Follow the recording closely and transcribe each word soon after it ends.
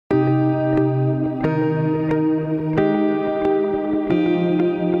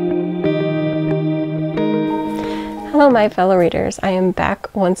Hello, my fellow readers. I am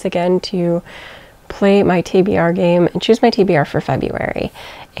back once again to play my TBR game and choose my TBR for February.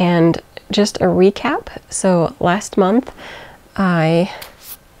 And just a recap. So last month I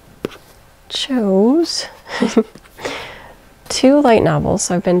chose two light novels.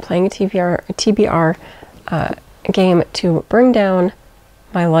 So I've been playing a TBR game to bring down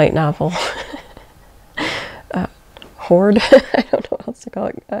my light novel hoard. I don't know what else to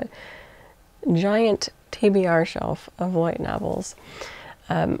call it. Giant TBR shelf of light novels,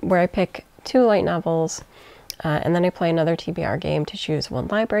 where I pick two light novels and then I play another TBR game to choose one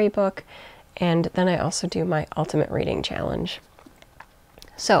library book, and then I also do my ultimate reading challenge.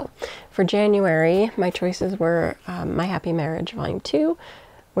 So for January, my choices were My Happy Marriage Volume 2,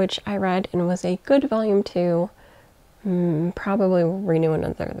 which I read and was a good Volume 2. Probably will renew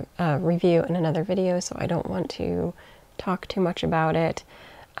another review in another video, so I don't want to talk too much about it.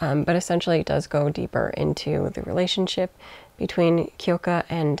 But essentially it does go deeper into the relationship between Kyoka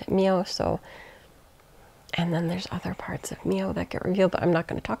and Mio, and then there's other parts of Mio that get revealed, but I'm not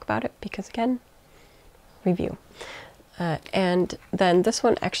going to talk about it because, again, review. And then this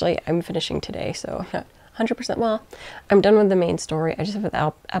one, actually, I'm finishing today, so I'm not 100%, well, I'm done with the main story. I just have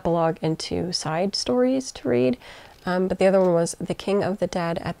an epilogue and two side stories to read, but the other one was The King of the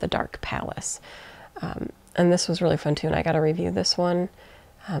Dead at the Dark Palace. And this was really fun too, and I got to review this one.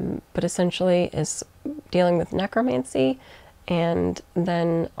 But essentially is dealing with necromancy, and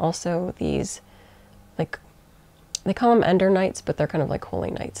then also these, like, they call them Ender Knights, but they're kind of like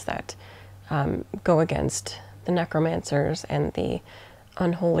holy knights that go against the necromancers and the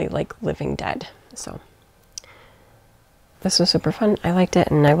unholy, like, living dead. So this was super fun. I liked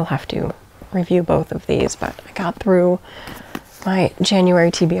it, and I will have to review both of these, but I got through my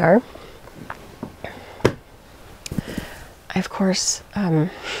January TBR. I, of course,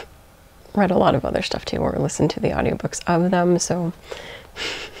 read a lot of other stuff too, or listened to the audiobooks of them, so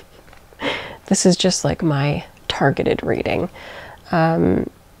this is just like my targeted reading. For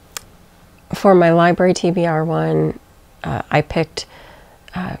my library TBR one, I picked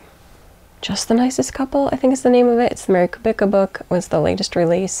Just the Nicest Couple, I think is the name of it. It's the Mary Kubica book. It was the latest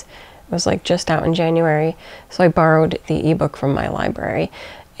release. It was like just out in January, so I borrowed the ebook from my library,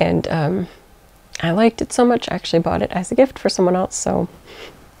 and I liked it so much, I actually bought it as a gift for someone else, so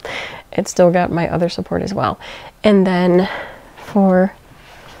it still got my other support as well. And then for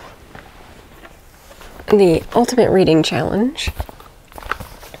the Ultimate Reading Challenge,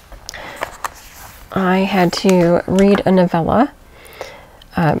 I had to read a novella.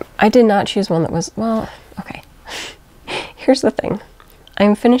 I did not choose one that was, well, okay. Here's the thing.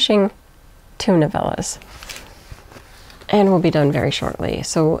 I'm finishing two novellas, and will be done very shortly.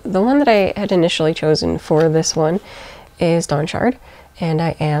 So the one that I had initially chosen for this one is Dawn Shard, and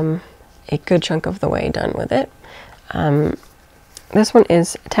I am a good chunk of the way done with it. This one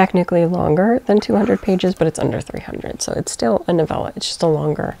is technically longer than 200 pages, but it's under 300, so it's still a novella. It's just a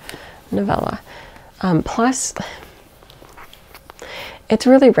longer novella. Plus, it's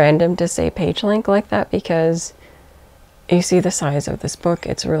really random to say page length like that, because you see the size of this book.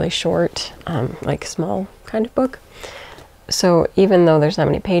 It's really short, like small kind of book. So even though there's not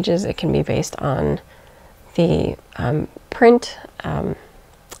many pages, it can be based on the print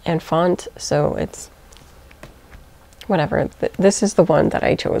and font. So it's whatever. This is the one that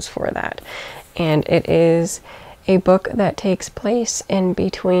I chose for that. And it is a book that takes place in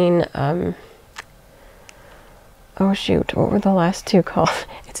between, oh shoot, what were the last two called?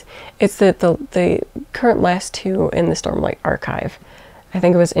 It's the current last two in the Stormlight Archive. I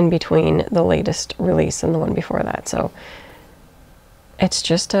think it was in between the latest release and the one before that. So it's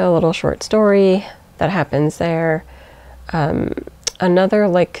just a little short story that happens there. Another,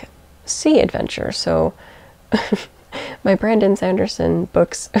 like, sea adventure. So my Brandon Sanderson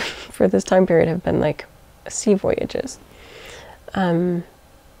books for this time period have been like sea voyages. Yes.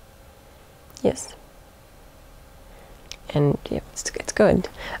 And yeah, it's good.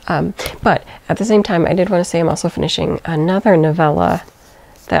 But at the same time, I did want to say I'm also finishing another novella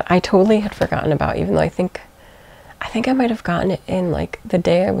that I totally had forgotten about, even though I think I might have gotten it in like the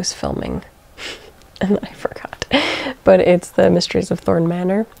day I was filming and then I forgot. But it's The Mysteries of Thorn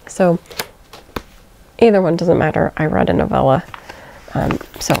Manor. So either one doesn't matter. I read a novella.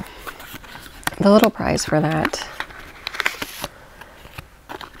 So the little prize for that,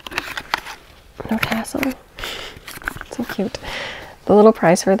 no tassel, so cute. The little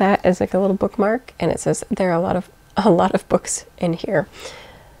prize for that is like a little bookmark, and it says there are a lot of books in here.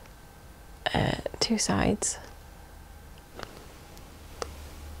 Two sides.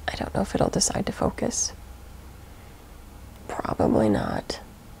 I don't know if it'll decide to focus. Probably not.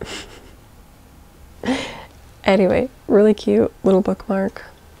 Anyway, really cute little bookmark.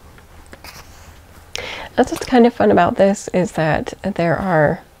 That's what's kind of fun about this, is that there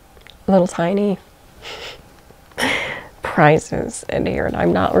are little tiny prizes in here, and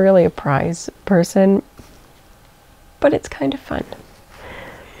I'm not really a prize person, but it's kind of fun.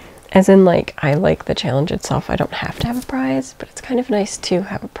 As in, like, I like the challenge itself. I don't have to have a prize, but it's kind of nice to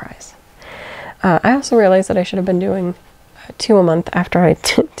have a prize. I also realized that I should have been doing 2 a month after I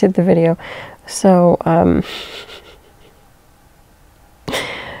did the video. So,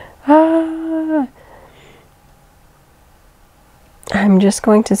 I'm just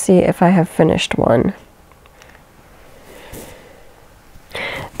going to see if I have finished one.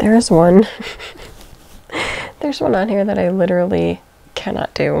 There's one. There's one on here that I literally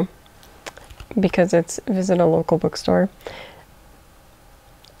cannot do because it's visit a local bookstore.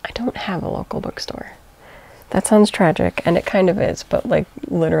 I don't have a local bookstore. That sounds tragic, and it kind of is, but like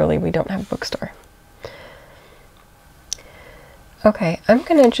literally we don't have a bookstore. Okay, I'm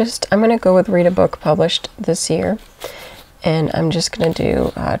gonna go with read a book published this year, and I'm just gonna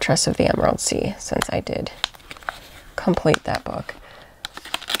do Tress of the Emerald Sea, since I did complete that book.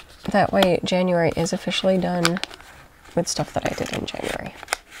 That way January is officially done with stuff that I did in January.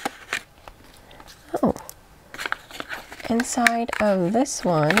 Oh, inside of this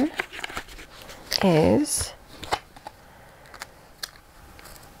one is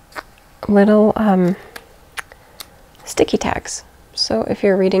little sticky tags. So if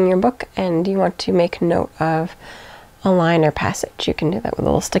you're reading your book and you want to make note of a line or passage, you can do that with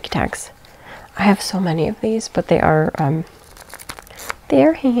little sticky tags. I have so many of these, but they are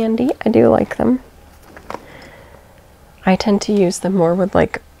handy. I do like them. I tend to use them more with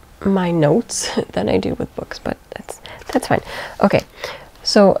like my notes than I do with books, but that's fine. Okay,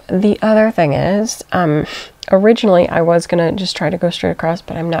 so the other thing is, originally I was gonna just try to go straight across,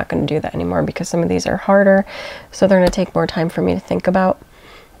 but I'm not gonna do that anymore because some of these are harder, so they're gonna take more time for me to think about.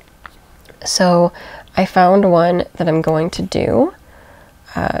 So I found one that I'm going to do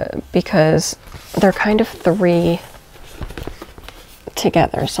because they're kind of 3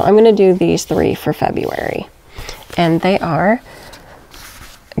 together. So I'm gonna do these 3 for February, and they are: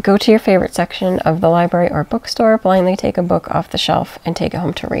 go to your favorite section of the library or bookstore, blindly take a book off the shelf and take it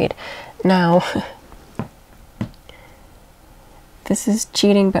home to read. Now, this is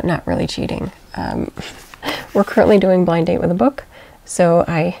cheating, but not really cheating. We're currently doing blind date with a book, so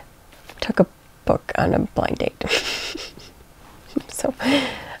I took a book on a blind date. So,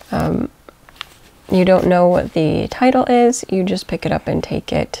 you don't know what the title is, you just pick it up and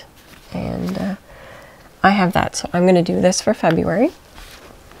take it, and I have that, so I'm going to do this for February.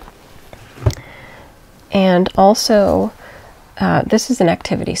 And also, this is an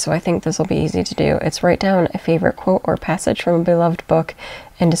activity, so I think this will be easy to do. It's write down a favorite quote or passage from a beloved book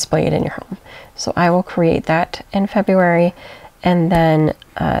and display it in your home. So I will create that in February. And then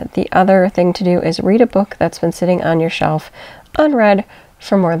the other thing to do is read a book that's been sitting on your shelf unread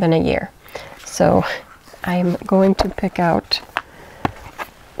for more than a year. So I'm going to pick out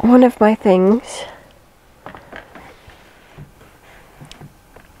one of my things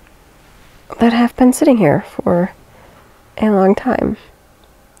that have been sitting here for a long time.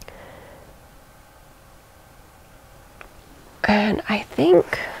 And I think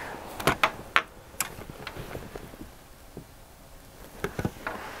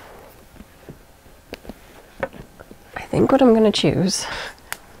what I'm going to choose,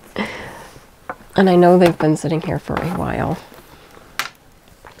 and I know they've been sitting here for a while,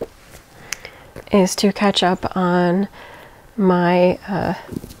 is to catch up on my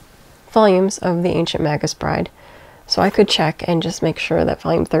volumes of The Ancient Magus Bride. So I could check and just make sure that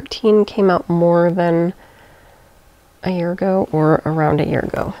volume 13 came out more than a year ago or around a year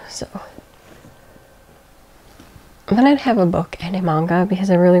ago. So then I'd have a book and a manga because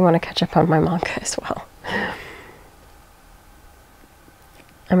I really want to catch up on my manga as well.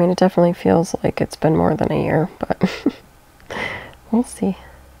 I mean, it definitely feels like it's been more than a year, but we'll see.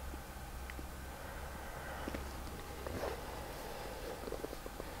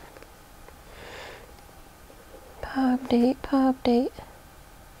 Pub date.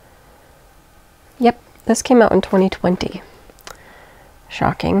 Yep, this came out in 2020.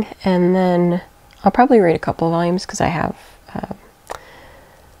 Shocking. And then I'll probably read a couple of volumes because I have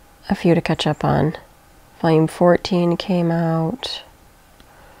a few to catch up on. Volume 14 came out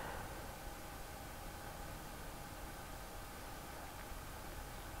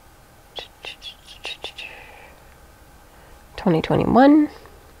 2021.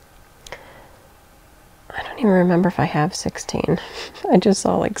 I don't even remember if I have 16. I just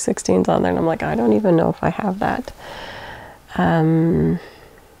saw like 16's on there and I'm like, I don't even know if I have that.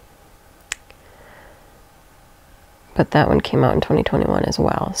 but that one came out in 2021 as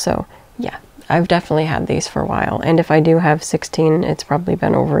well. So yeah, I've definitely had these for a while. And if I do have 16, it's probably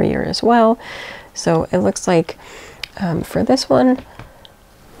been over a year as well. So it looks like for this one,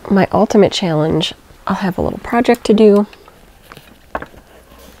 my ultimate challenge, I'll have a little project to do,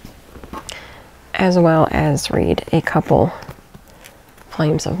 as well as read a couple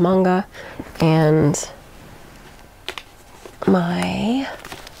volumes of manga and my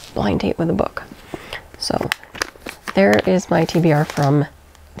blind date with a book. So there is my TBR from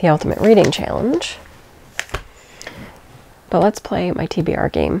the Ultimate Reading Challenge. But let's play my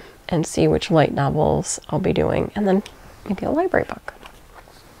TBR game and see which light novels I'll be doing, and then maybe a library book.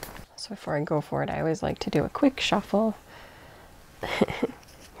 So before I go for it, I always like to do a quick shuffle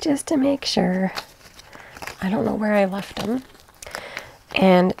just to make sure I don't know where I left them.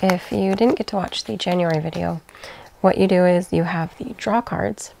 And if you didn't get to watch the January video, what you do is you have the draw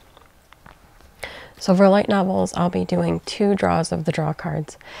cards. So for light novels, I'll be doing 2 draws of the draw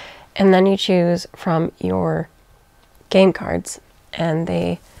cards, and then you choose from your game cards, and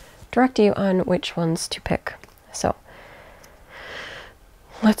they direct you on which ones to pick. So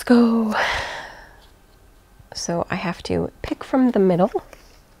let's go. So I have to pick from the middle.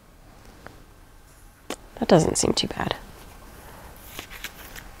 That doesn't seem too bad.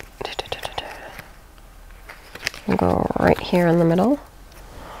 I'll go right here in the middle.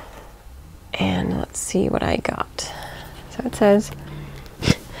 And let's see what I got. So it says,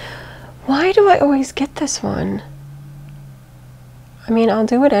 why do I always get this one? I mean, I'll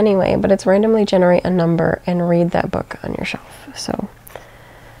do it anyway, but it's randomly generate a number and read that book on your shelf. So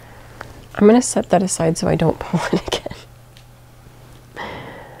I'm going to set that aside so I don't pull it again.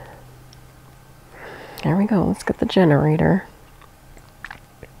 There we go. Let's get the generator.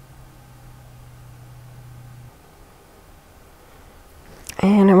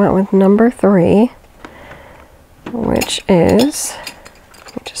 And I went with number 3, which is,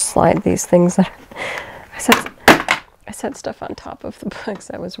 let me just slide these things that I set stuff on top of the books.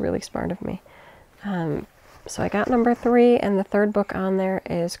 That was really smart of me. So I got number 3, and the third book on there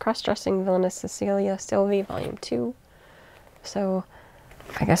is Cross-Dressing Villainous Cecilia Sylvie, Volume 2. So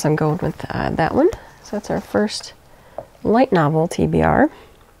I guess I'm going with that one. So that's our first light novel TBR.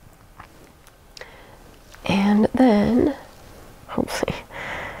 And then, hopefully,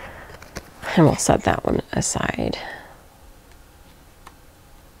 and we'll set that one aside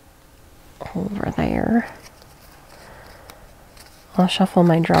over there. I'll shuffle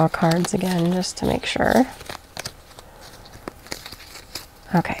my draw cards again just to make sure.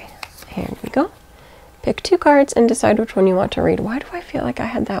 Okay, here we go. Pick 2 cards and decide which one you want to read. Why do I feel like I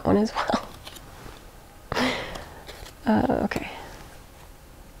had that one as well? Okay.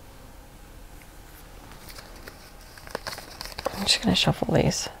 I'm just going to shuffle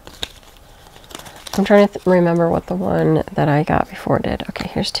these. I'm trying to remember what the one that I got before did. Okay,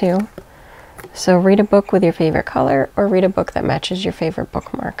 here's 2. So read a book with your favorite color, or read a book that matches your favorite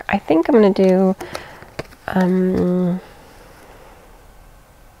bookmark. I think I'm going to do, I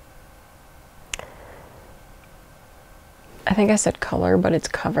think I said color, but it's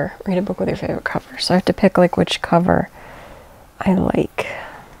cover. Read a book with your favorite cover. So I have to pick like which cover I like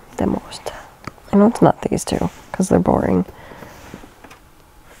the most. I know it's not these 2, because they're boring.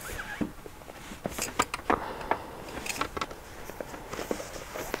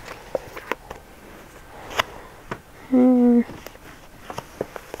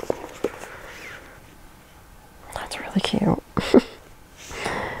 That's really cute.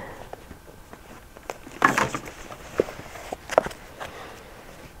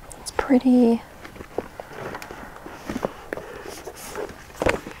 It's pretty.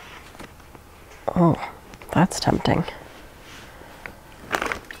 Oh, that's tempting.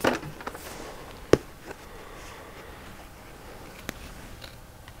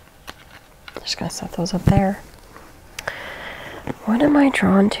 Just gonna set those up there. What am I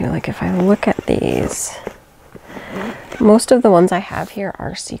drawn to? Like, if I look at these, most of the ones I have here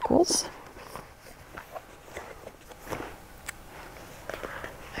are sequels.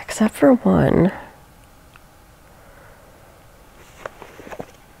 Except for one.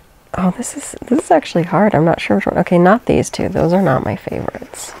 Oh, this is actually hard. I'm not sure which one. Okay, not these 2. Those are not my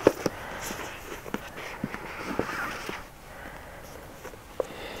favorites.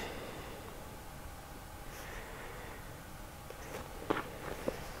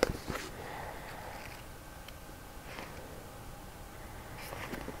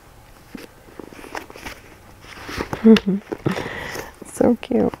 So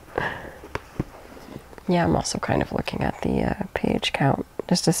cute. Yeah, I'm also kind of looking at the page count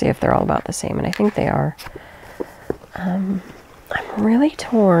just to see if they're all about the same, and I think they are. I'm really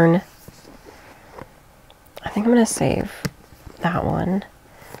torn I think I'm going to save that one,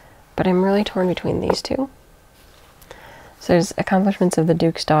 but I'm really torn between these two. So there's Accomplishments of the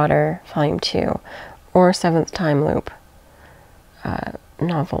Duke's Daughter, Volume 2, or Seventh Time Loop,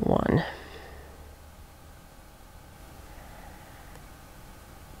 Novel 1.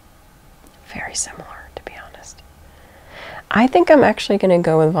 Very similar, to be honest. I think I'm actually going to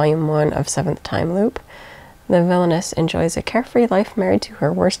go with Volume 1 of Seventh Time Loop. The villainess enjoys a carefree life married to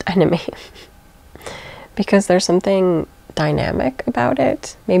her worst enemy. Because there's something dynamic about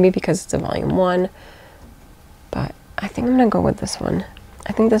it. Maybe because it's a Volume 1. But I think I'm going to go with this one.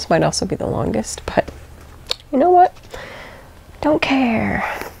 I think this might also be the longest, but you know what? Don't care.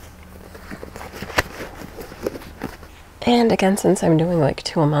 And again, since I'm doing like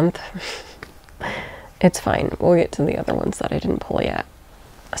 2 a month, it's fine. We'll get to the other ones that I didn't pull yet.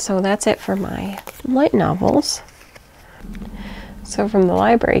 So that's it for my light novels. So from the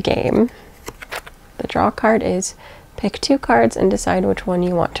library game, the draw card is pick 2 cards and decide which one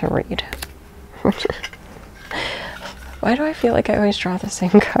you want to read. Why do I feel like I always draw the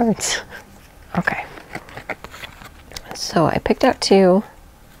same cards? Okay. So I picked out 2.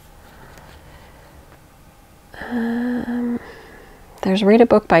 There's read a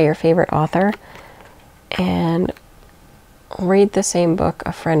book by your favorite author and read the same book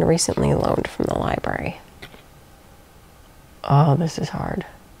a friend recently loaned from the library. Oh, this is hard.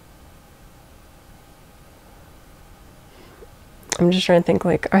 I'm just trying to think,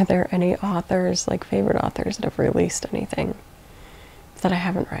 like, are there any authors, like favorite authors that have released anything that I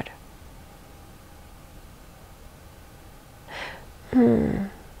haven't read?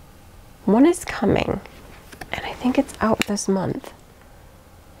 One is coming, and I think it's out this month.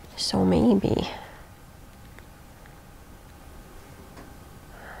 So maybe.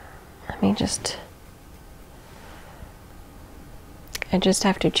 Let me just... I just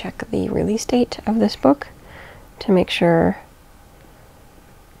have to check the release date of this book to make sure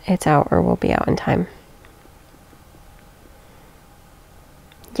it's out or will be out in time.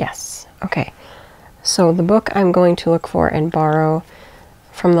 Yes. Okay. So the book I'm going to look for and borrow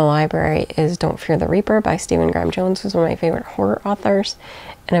from the library is Don't Fear the Reaper by Stephen Graham Jones, who's one of my favorite horror authors,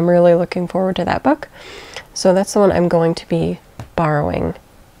 and I'm really looking forward to that book. So that's the one I'm going to be borrowing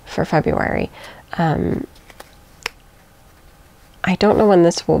for February. I don't know when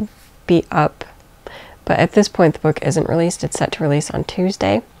this will be up, but at this point the book isn't released. It's set to release on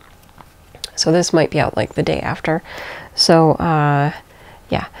Tuesday. So this might be out like the day after. So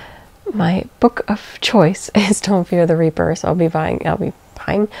yeah, my book of choice is Don't Fear the Reaper. So I'll be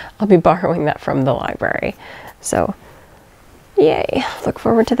borrowing that from the library. So yay, look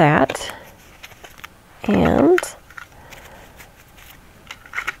forward to that. And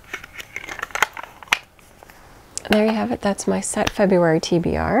there you have it. That's my set February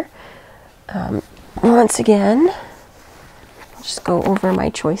TBR. Once again, I'll just go over my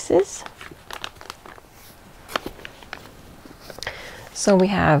choices. So we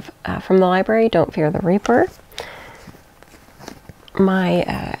have from the library, Don't Fear the Reaper.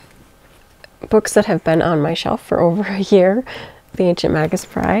 My books that have been on my shelf for over a year, The Ancient Magus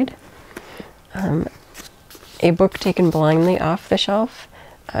Bride. A book taken blindly off the shelf,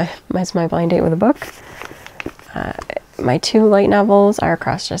 as my blind date with a book. My 2 light novels are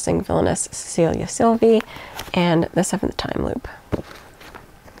Cross-Dressing Villainess Cecilia Sylvie and The Seventh Time Loop.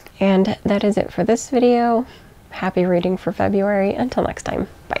 And that is it for this video. Happy reading for February. Until next time,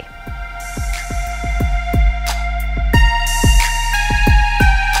 bye.